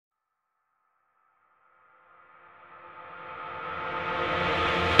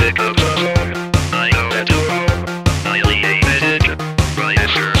Pick up the phone, I go head to home. I leave a message, right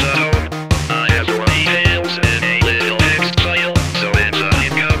after the tone. I have your details in a little text file, so when the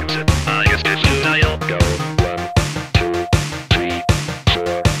hit comes, I just have to dial. Go 1, 2, 3,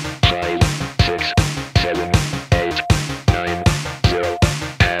 4, 5, 6, 7, 8, 9, 0,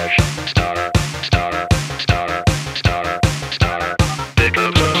 hash, star, star, star, star, star. Pick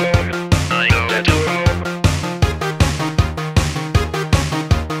up the phone, I go head to home.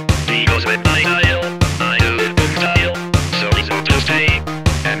 Because when I dial, I do it in style, so please don't just stay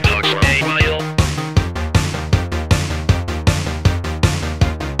and talk for a while.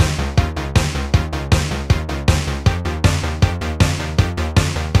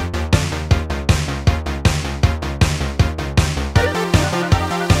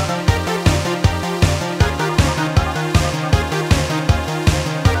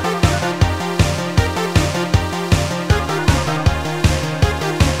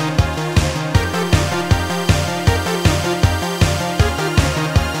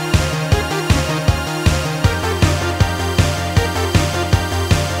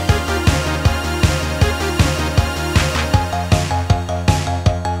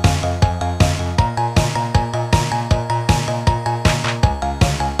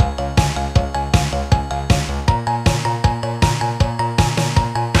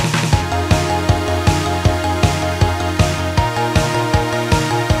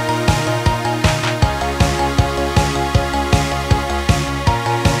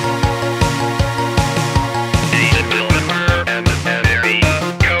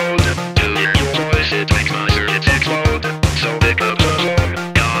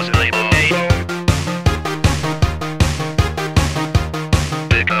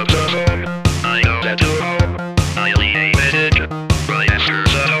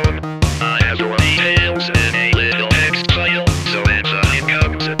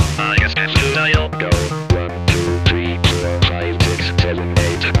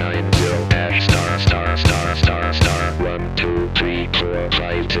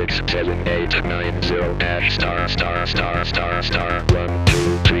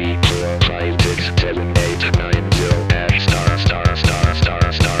 Star, star, star,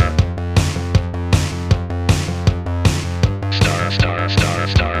 star, star.